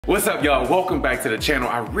What's up, y'all? Welcome back to the channel.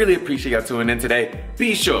 I really appreciate y'all tuning in today.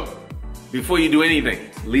 Be sure, before you do anything,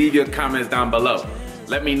 leave your comments down below.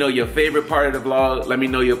 Let me know your favorite part of the vlog. Let me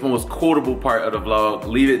know your most quotable part of the vlog.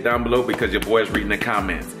 Leave it down below because your boy's reading the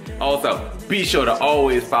comments. Also, be sure to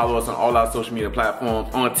always follow us on all our social media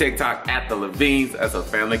platforms. On TikTok, at The Levines. That's a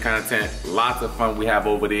family content. Lots of fun we have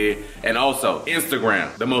over there. And also,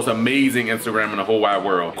 Instagram, the most amazing Instagram in the whole wide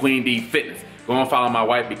world. Queen D Fitness. Go and follow my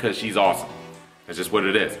wife because she's awesome. That's just what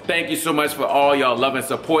it is. Thank you so much for all y'all love and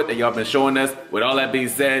support that y'all been showing us. With all that being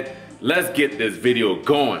said, let's get this video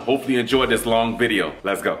going. Hopefully you enjoyed this long video.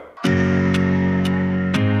 Let's go.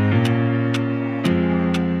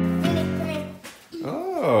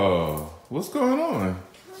 Oh, what's going on?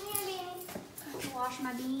 Come here, baby. Wash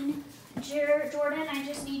my bean. Jordan, I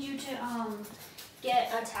just need you to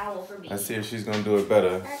get a towel for me. Let's see if she's gonna do it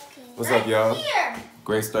better. Okay. What's up, y'all? Here.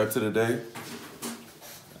 Great start to the day.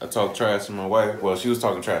 I talked trash to my wife. Well, she was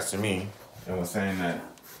talking trash to me and was saying that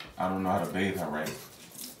I don't know how to bathe her right.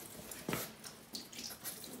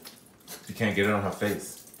 She can't get it on her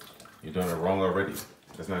face. You're doing it wrong already.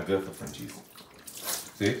 That's not good for Frenchies.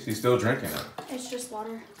 See, she's still drinking it. It's just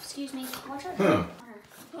water. Excuse me. Watch out. Huh.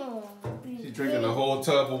 Water. She's drinking the whole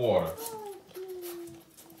tub of water.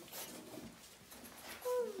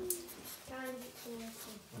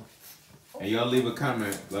 And y'all leave a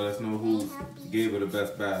comment. Let us know who gave her the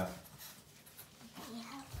best bath.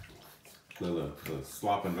 Look,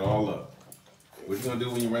 slopping it all up. What you gonna do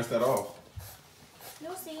when you rinse that off?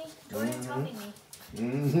 You'll see. Jordan's helping me.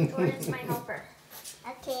 Jordan's my helper.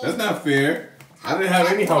 Okay. That's not fair. I didn't have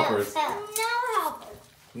any helpers. No helpers.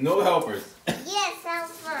 No helpers. Yes,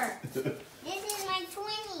 helper. This is my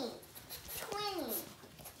 20.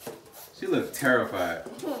 She looked terrified.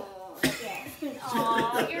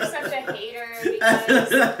 Aw, you're such a hater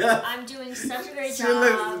because I'm doing such a great job. She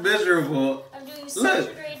looks miserable. I'm doing such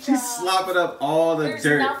a great job. She's slopping up all the There's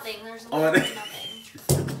dirt. Nothing. There's nothing.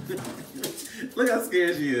 Look how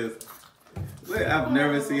scared she is. Look, I've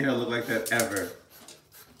never seen her look like that ever.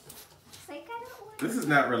 Like, I don't want This is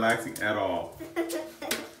not relaxing at all.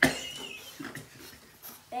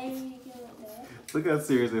 Look how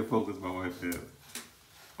serious and focused my wife is.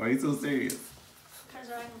 Why are you so serious?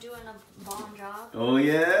 Because I'm doing a bomb job. Oh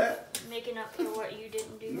yeah? Making up for what you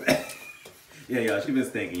didn't do. Yeah, y'all, she been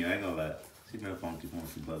stinking you, I ain't gonna lie. She been funky,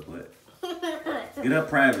 but get up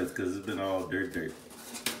privates, cause it's been all dirt.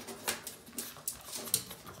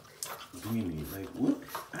 Beanie, like what?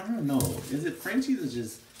 I don't know. Is it Frenchies or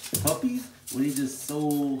just puppies? Or they just so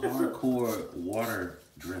hardcore water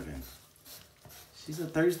driven? She's a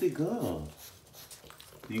thirsty girl.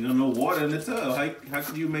 You got no water in the tub. How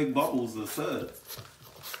could you make bubbles of suds?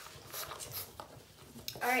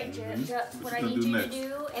 Alright, what I need you to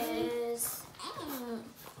do is...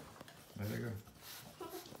 There they go.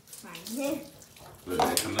 Fine. Look,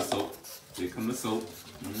 there come the soap. Here come the soap.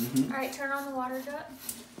 Mm-hmm. Alright, turn on the water jet.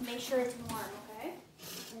 Make sure it's warm, okay?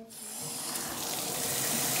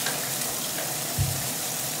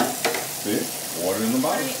 See? Water in the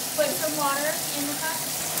bottle. Alright, put some water in the cup.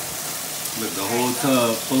 Look, the whole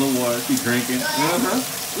tub full of water. She's drinking.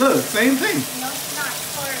 Look, same thing. No, it's not.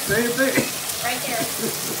 Pour it Same thing. right there.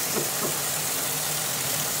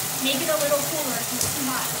 Make it a little cooler if it's too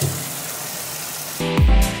hot.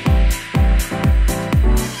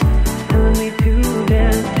 Telling me to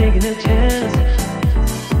dance, taking a chance.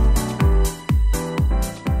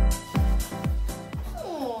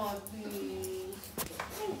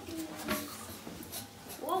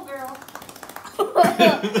 Whoa, girl.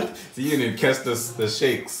 So you didn't catch the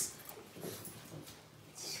shakes.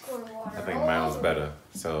 Squirt water. I think mine was better.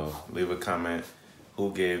 So leave a comment.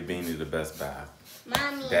 Who gave Beanie the best bath?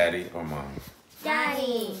 Mommy. Daddy or mom?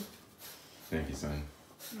 Daddy. Thank you, son.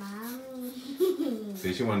 Mommy.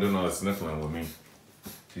 See, she wasn't doing all the sniffling with me.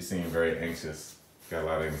 She seemed very anxious. Got a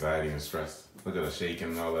lot of anxiety and stress. Look at her shaking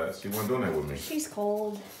and all that. She wasn't doing that with me. She's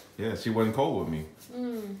cold. Yeah, she wasn't cold with me.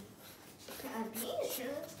 She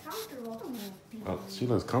looks comfortable. Oh, she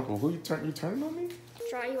looks comfortable. Who you turning on me?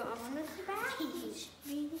 Dry you off.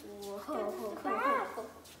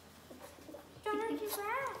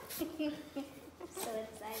 So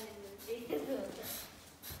excited.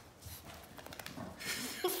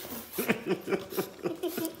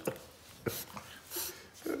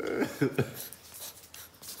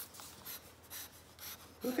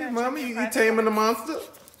 Okay, mommy, you taming the monster?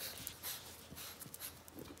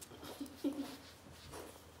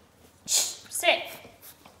 Sit.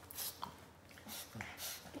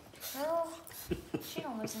 Girl, she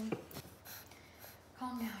don't listen.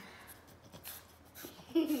 Calm down.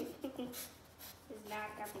 It's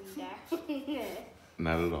not coming down.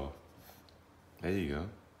 Not at all. There you go.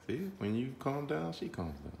 See, when you calm down, she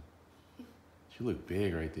calms down. She look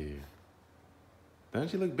big right there. Doesn't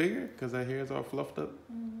she look bigger? Because her hair's all fluffed up?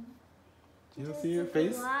 You don't see her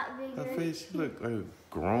face? Her face, she look like a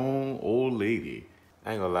grown old lady.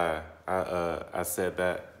 I ain't gonna lie. I said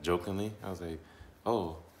that jokingly. I was like,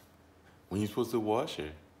 oh, when you supposed to wash her?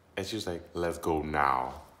 And she was like, let's go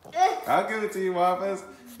now. I'll give it to you, Waffles.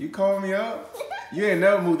 You called me up. You ain't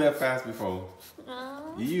never moved that fast before.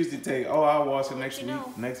 You usually take, oh, I'll wash it next week,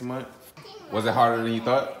 next month. Was it harder than you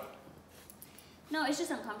thought? No, it's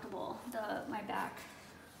just uncomfortable, my back.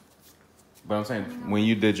 But I'm saying, when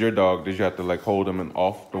you did your dog, did you have to like hold him and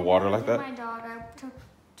off the water like that? My dog, I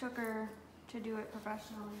took her to do it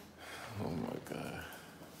professionally. Oh my God.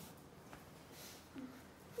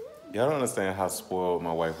 Y'all don't understand how spoiled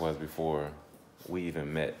my wife was before we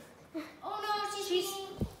even met. Oh no, she's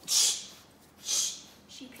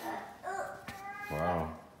She cut.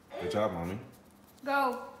 Wow. Good job, mommy.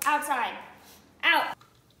 Go outside. Out.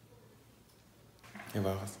 Hey,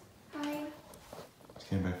 Waffles. Bye. Just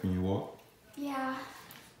came back from your walk. Yeah.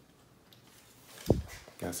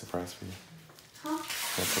 Got a surprise for you. Huh?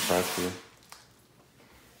 Got a surprise for you.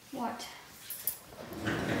 What?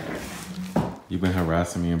 You've been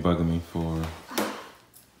harassing me and bugging me for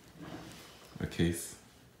a case.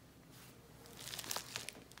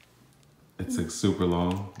 It took super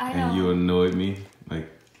long, I and know. you annoyed me like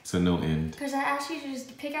to no end. Because I asked you to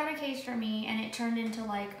just pick out a case for me, and it turned into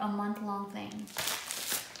like a month-long thing.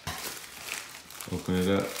 Open it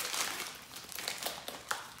up.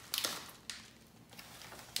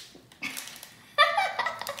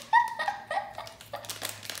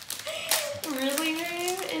 Really,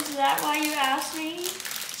 babe? Is that why you asked me?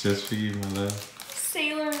 Just for you, my love.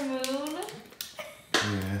 Sailor Moon?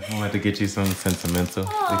 Yeah, I wanted to get you something sentimental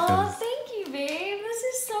Oh, thank you, babe. This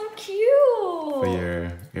is so cute. for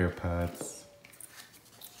your AirPods.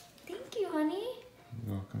 Thank you, honey.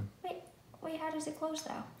 You're welcome. Wait, how does it close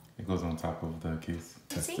though? It goes on top of the case.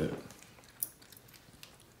 Test See? it.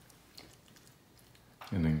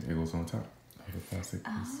 And then it goes on top of the plastic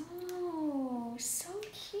piece. Oh, so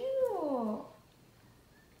cute. Oh,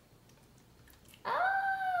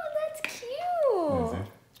 that's cute. That's it.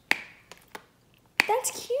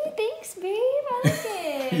 That's cute. Thanks, babe. I like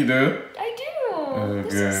it. You do? I do.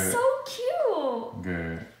 This good. is so cute.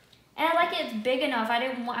 Good. And I like it's big enough.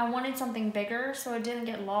 I wanted something bigger so it didn't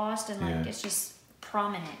get lost and like Yeah. it's just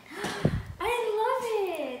prominent. I love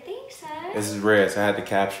it. Thanks, son. This is rare, so I had to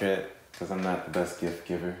capture it because I'm not the best gift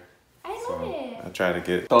giver. I love it. I try to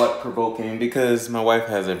get thought-provoking because my wife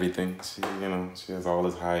has everything. She has all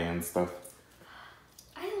this high-end stuff.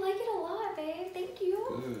 I like it a lot, babe. Thank you.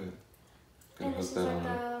 Good. And this is like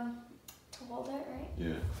to hold it, right?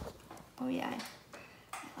 Yeah. Oh yeah,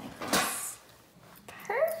 I like this.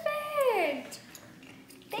 Perfect.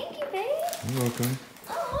 Thank you, babe. You're welcome.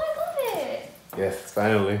 Oh, I love it. Yes,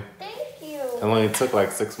 finally. Thank you. It only took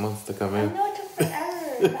like 6 months to come I in. know it took forever.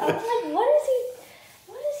 I was like, what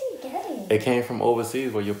is he getting? It came from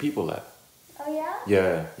overseas where your people at. Oh yeah?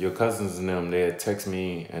 Yeah, your cousins and them, they had text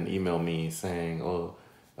me and email me saying, oh,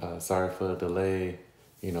 sorry for the delay.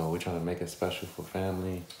 We're trying to make it special for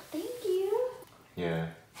family. Thank you. Yeah,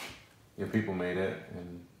 your people made it,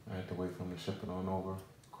 and I had to wait for them to ship it on over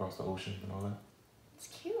across the ocean and all that. It's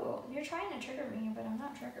cute. You're trying to trigger me, but I'm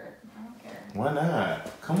not triggered. I don't care. Why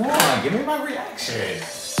not? Come on, give me my reaction.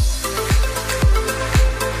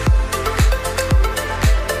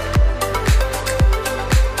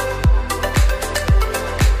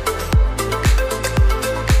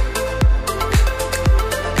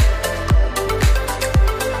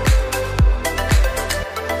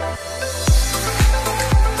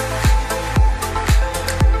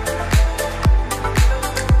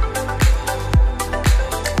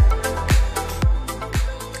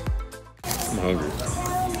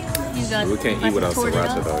 We can't eat without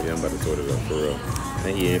sriracha though. Yeah, I'm about to sort it up for real. I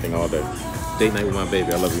ain't eat anything all day. Date night with my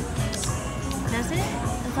baby. I love you. That's it?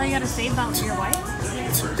 That's all you gotta say about your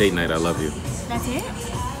wife? Date night. I love you. That's it?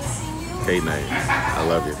 Date night. I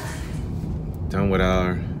love you. Done with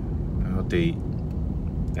our date.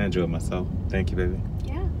 I enjoyed myself. Thank you, baby.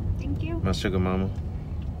 Yeah, thank you. My sugar mama.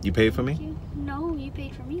 You paid for me? Thank you. No, you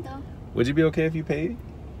paid for me though. Would you be okay if you paid?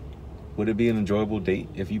 Would it be an enjoyable date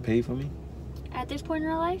if you paid for me? At this point in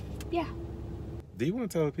our life, yeah. Do you want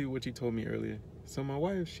to tell the people what you told me earlier? So my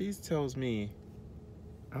wife, she tells me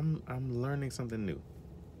I'm learning something new.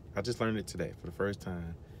 I just learned it today for the first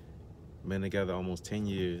time. Been together almost 10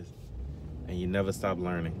 years, and you never stop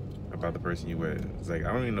learning about the person you with. It's like,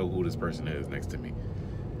 I don't even know who this person is next to me.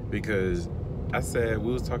 Because I said,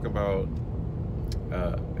 we was talking about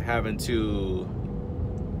having to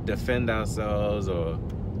defend ourselves or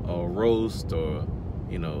a roast or,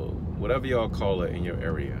 you know, whatever y'all call it in your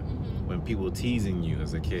area, Mm-hmm. when people teasing you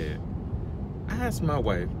as a kid, I asked my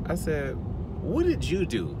wife, I said, what did you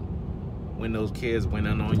do when those kids went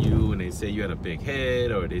in on you and they say you had a big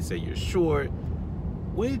head or they say you're short?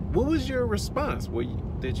 What was your response?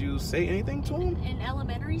 Did you say anything to them? In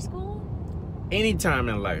elementary school? Anytime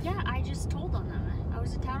in life? Yeah, I just told them that. I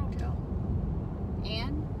was a tattletale.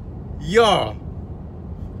 And? Y'all,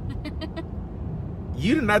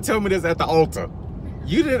 you did not tell me this at the altar.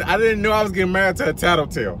 I didn't know I was getting married to a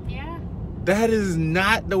tattletale. Yeah. That is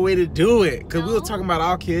not the way to do it. Because we were No? talking about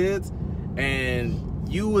our kids, and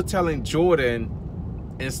you were telling Jordan,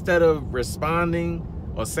 instead of responding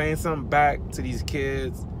or saying something back to these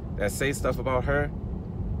kids that say stuff about her,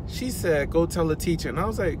 she said, go tell the teacher. And I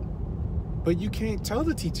was like, but you can't tell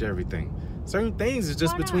the teacher everything. Certain things is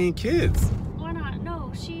just Why not? between kids. Why not?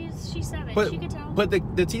 No, she's 7. But She could tell. but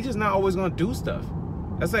the teacher's not always gonna do stuff.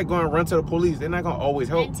 That's like going to run to the police. They're not gonna always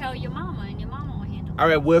help. Then tell your mama, and your mama will handle it. All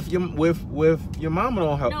right, with your mama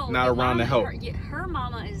don't help, No, not your around to help. Her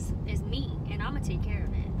mama is me, and I'm gonna take care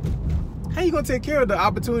of it. How you gonna take care of the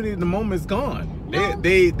opportunity? The moment's gone. No.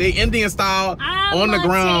 They Indian style on the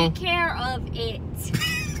ground. Take care of it.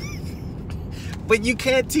 But you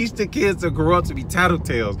can't teach the kids to grow up to be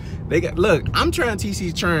tattletales. Look, I'm trying to teach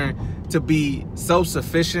these children to be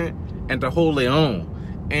self-sufficient and to hold their own.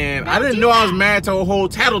 And I didn't know I was married to a whole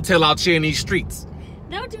tattletale out here in these streets.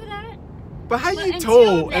 Don't do that. But how But you until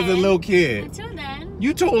told as a then- little kid? Until then,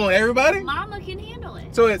 You told on everybody? mama can handle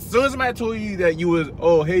it. So as soon as somebody told you that you was,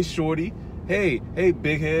 oh, hey, shorty, hey,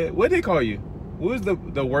 big head, what they call you? What was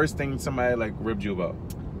the worst thing somebody like ribbed you about?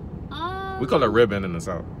 We call it ribbon in the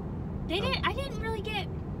South. I didn't really get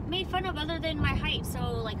made fun of other than my height,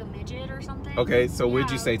 so like a midget or something. Okay, so what'd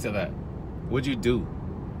you Yeah. say to that? What'd you do?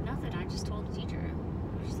 Nothing. I just told the teacher.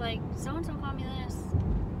 She's like, so and so called me this.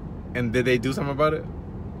 And did they do something about it?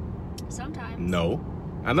 Sometimes. No.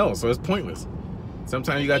 I know, so it's pointless.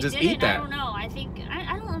 Sometimes you gotta They just didn't, eat that. I don't know. I think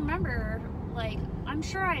I don't remember. Like, I'm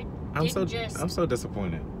sure I'm just so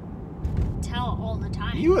disappointed. tell all the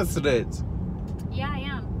time. You a snitch. Yeah, I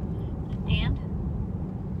am. And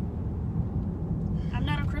I'm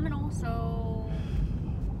not a criminal, so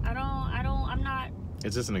I'm not.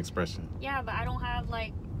 It's just an expression. Yeah, but I don't have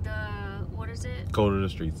like the, what is it? Code of the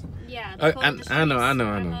streets. Yeah, the code of the streets. I know. I'm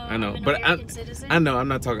an But American citizen. I know, I'm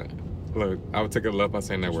not talking. Look, I would take a left by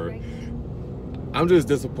saying that word. Right. I'm just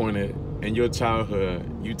disappointed in your childhood.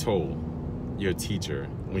 You told your teacher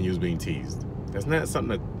when you was being teased. That's not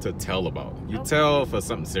something to tell about. You Okay. tell for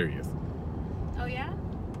something serious. Oh yeah?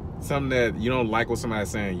 Something that you don't like what somebody's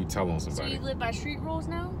saying, you tell on So somebody. you live by street rules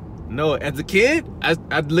now? No, as a kid, I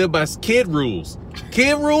live by kid rules.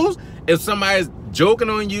 Kid rules, if somebody's joking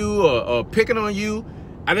on you or picking on you,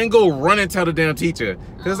 I didn't go run and tell the damn teacher.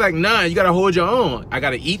 Because it's like, nah, you got to hold your own. I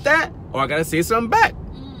got to eat that or I got to say something back.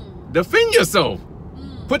 Defend yourself.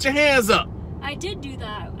 Put your hands up. I did do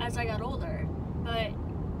that as I got older, but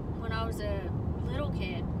when I was a little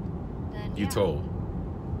kid, then You yeah. told.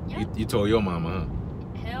 Yeah. You told your mama, huh?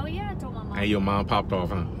 Hell yeah, I told my mom. And your mom popped off,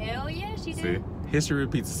 huh? Hell yeah, she See? did. History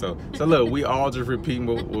repeats itself. So look, we all just repeating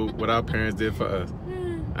what our parents did for us.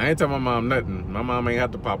 I ain't tell my mom nothing. My mom ain't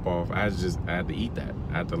have to pop off. I had to eat that.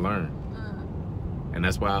 I had to learn. And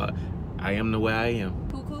that's why I am the way I am.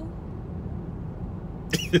 Poo-poo?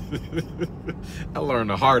 I learned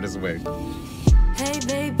the hardest way. Hey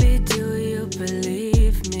baby, do you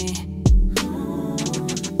believe me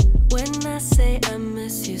when I say I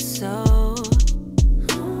miss you so?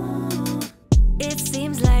 It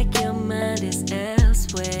seems like your mind is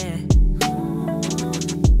elsewhere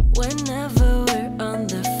whenever we're on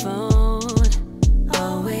the phone,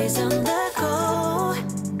 always on the go,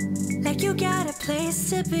 like you got a place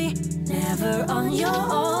to be, never on your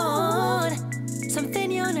own.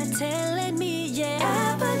 Something you're not telling me, yeah.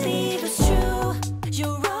 I believe it's true.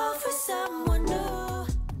 You're all for someone new.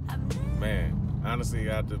 Man, honestly,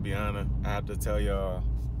 I have to be honest. I have to tell y'all,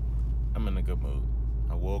 I'm in a good mood.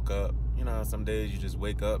 I woke up. You know, some days you just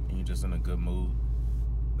wake up and you're just in a good mood.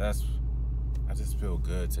 I just feel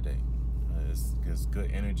good today. It's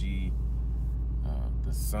good energy.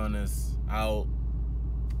 The sun is out.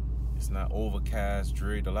 It's not overcast,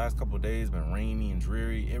 dreary. The last couple of days been rainy and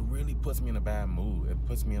dreary. It really puts me in a bad mood. It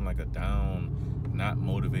puts me in like a down, not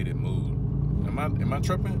motivated mood. Am I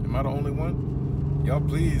tripping? Am I the only one? Y'all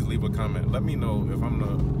please leave a comment. Let me know if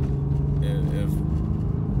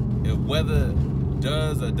if weather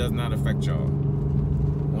does or does not affect y'all.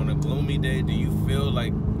 On a gloomy day, do you feel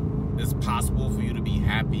like it's possible for you to be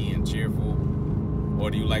happy and cheerful? Or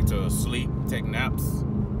do you like to sleep, take naps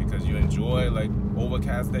because you enjoy like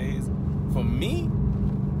overcast days? For me,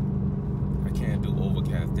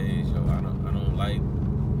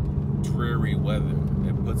 weather.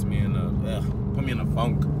 It puts me in put me in a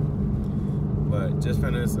funk. But just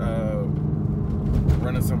finished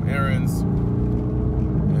running some errands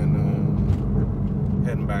and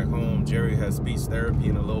heading back home. Jerry has speech therapy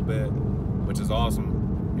in a little bit, which is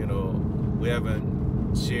awesome. You know, we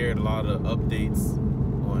haven't shared a lot of updates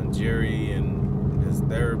on Jerry and his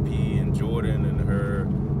therapy and Jordan and her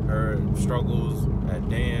struggles at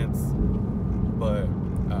dance, but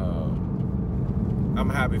I'm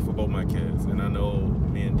happy for both my kids, and I know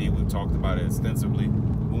me and Dee, we've talked about it extensively.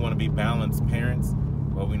 We want to be balanced parents,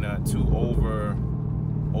 but we're not too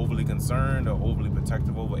overly concerned or overly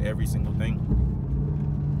protective over every single thing.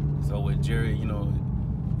 So with Jerry, you know,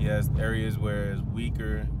 he has areas where it's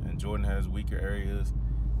weaker, and Jordan has weaker areas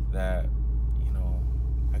that, you know,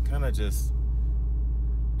 I kind of just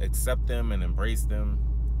accept them and embrace them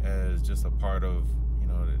as just a part of, you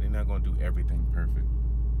know, they're not going to do everything perfect.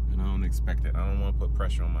 And I don't expect it. I don't want to put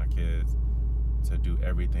pressure on my kids to do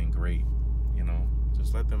everything great, you know.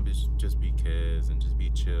 Just let them just be kids and just be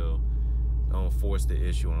chill. Don't force the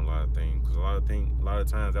issue on a lot of things, because a lot of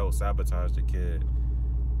times that will sabotage the kid.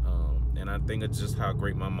 And I think it's just how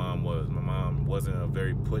great my mom was. My mom wasn't a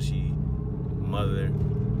very pushy mother,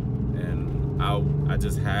 and I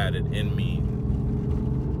just had it in me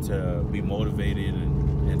to be motivated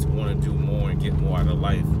and to want to do more and get more out of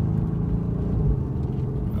life.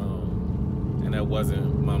 And that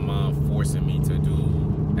wasn't my mom forcing me to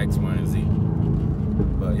do X, Y, and Z.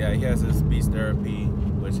 But yeah, he has his speech therapy,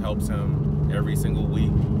 which helps him every single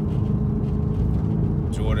week.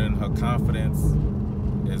 Jordan, her confidence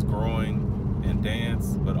is growing in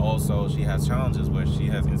dance, but also she has challenges where she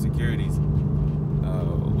has insecurities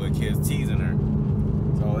with kids teasing her.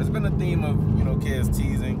 So it's been a theme of, you know, kids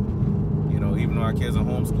teasing. You know, even though our kids are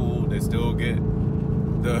homeschooled, they still get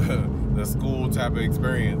the school type of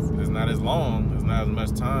experience. It's not as long, it's not as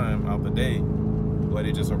much time out the day, but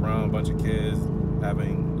it's just around a bunch of kids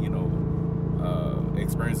having, you know,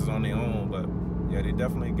 experiences on their own. But yeah, they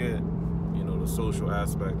definitely get, you know, the social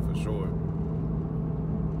aspect for sure.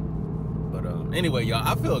 But anyway, y'all,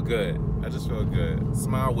 I feel good. I just feel good.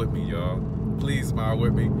 Smile with me, y'all. Please smile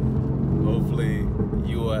with me. Hopefully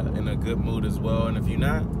you are in a good mood as well. And if you're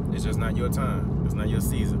not, it's just not your time. It's not your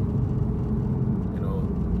season. You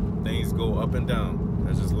know, things go up and down.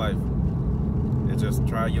 That's just life. And just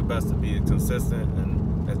try your best to be consistent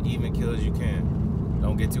and as even keel as you can.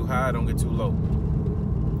 Don't get too high, don't get too low.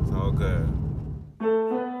 It's all good.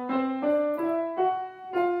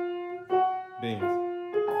 Beans,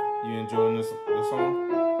 you enjoying this song?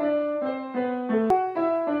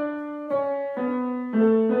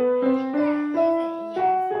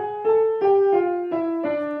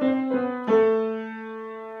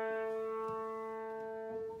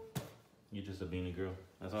 You're just a beanie girl.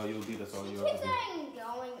 That's all you'll be. That's all you'll be. Keeps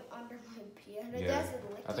going under my piano. Yeah,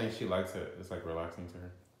 I think she likes it. It's like relaxing to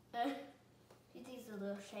her. She thinks a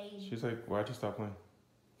little shade. She's like, why'd you stop playing?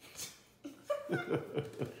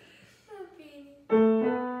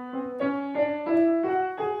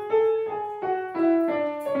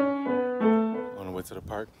 On the way to the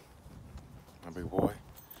park, my big boy.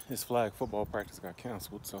 His flag football practice got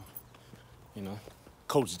canceled, so, you know,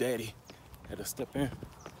 Coach Daddy had to step in.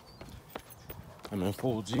 I'm in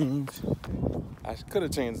full jeans. I could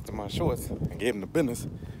have changed it to my shorts and gave him the business,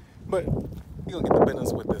 but we're gonna get the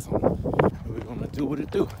business with this on. We're gonna do what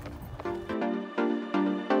it do.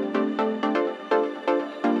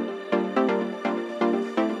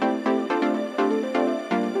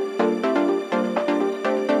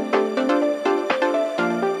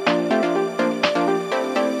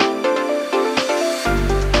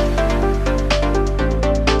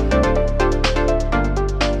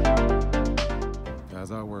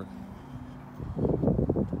 Artwork.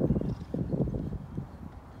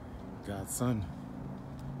 God's son,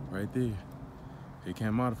 right there. They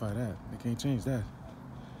can't modify that. They can't change that.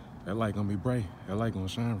 That light gonna be bright. That light gonna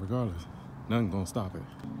shine regardless. Nothing gonna stop it.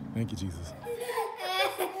 Thank you, Jesus.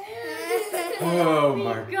 Oh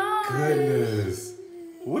my goodness.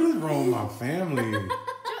 What is wrong with my family?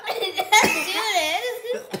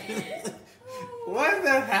 Why did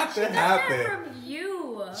that have to happen? From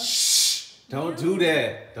you. Shh! Don't do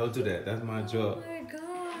that. Don't do that. That's my job. Oh my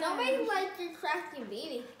God. Nobody likes your crafty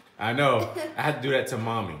beanie. I know. I had to do that to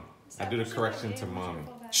mommy. I do the correction to mommy.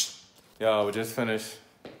 Yo, we just finished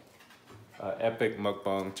epic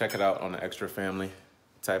mukbang. Check it out on the Extra Family.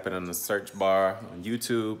 Type it in the search bar on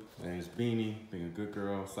YouTube. There's Beanie, being a good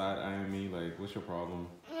girl, side-eyeing me. Like, what's your problem?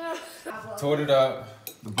 Tore it up.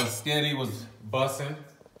 The biscotti was bussin'.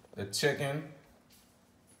 The chicken,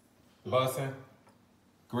 bussin'.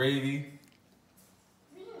 Gravy.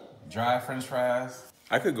 Dry French fries.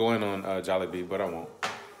 I could go in on Jollibee, but I won't.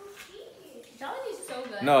 Jollibee's so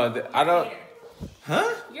good. No, I don't.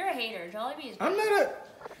 Huh? You're a hater. Jollibee is good. I'm not a.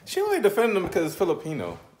 She only defended them because it's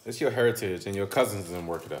Filipino. It's your heritage and your cousins didn't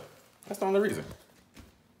work it up. That's the only reason.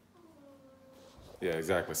 Yeah,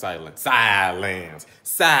 exactly. Silence.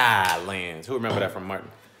 Silence. Who remember that from Martin?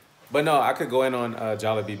 But no, I could go in on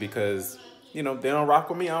Jollibee because, you know, they don't rock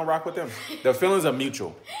with me. I don't rock with them. The feelings are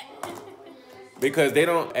mutual. Because they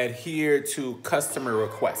don't adhere to customer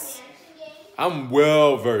requests. I'm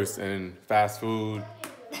well versed in fast food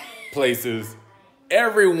places.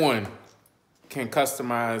 Everyone can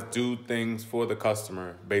customize, do things for the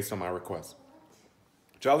customer based on my request.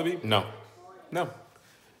 Jollibee? No. No.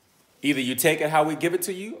 Either you take it how we give it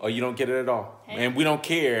to you or you don't get it at all. Hey. And we don't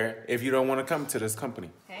care if you don't want to come to this company.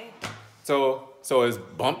 Hey. So it's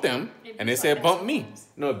bump them, and they said bump me.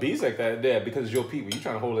 No, it bees like that, yeah, because it's your people. You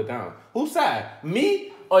trying to hold it down. Whose side?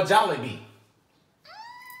 Me or Jollibee?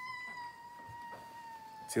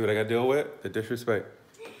 See what I got to deal with? The disrespect.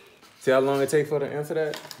 See how long it takes for her to answer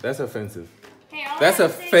that? That's offensive. Hey, all that's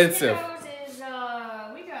offensive. Is, we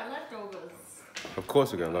got leftovers. Of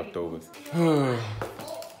course we got leftovers.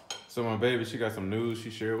 So my baby, she got some news she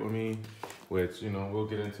shared with me, which, you know, we'll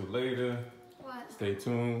get into later. What? Stay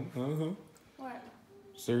tuned. What?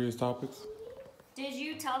 Serious topics. Did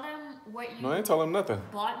you tell them what you No, I ain't tell them nothing.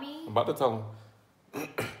 bought me? I'm about to tell them.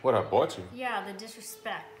 What I bought you? Yeah, the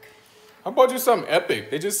disrespect. I bought you something epic.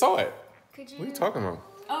 They just saw it. Could you? What are you talking about?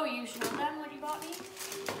 Oh, you showed them what you bought me?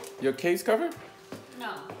 Your case cover?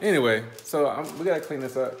 No. Anyway, so we gotta clean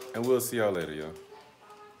this up, and we'll see y'all later, yo.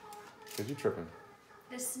 Cause you tripping.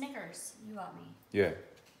 The Snickers you got me. Yeah.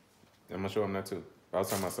 I'm gonna show them that too. I was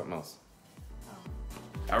talking about something else.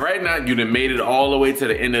 Oh. All right, now you done made it all the way to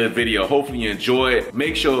the end of the video. Hopefully you enjoy it.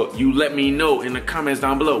 Make sure you let me know in the comments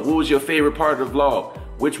down below, what was your favorite part of the vlog?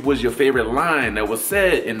 Which was your favorite line that was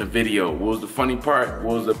said in the video? What was the funny part?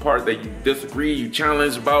 What was the part that you disagree, you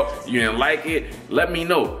challenged about, you didn't like it? Let me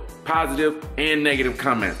know. Positive and negative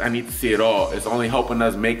comments. I need to see it all. It's only helping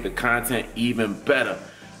us make the content even better.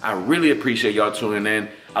 I really appreciate y'all tuning in.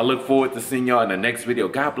 I look forward to seeing y'all in the next video.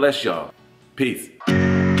 God bless y'all. Peace.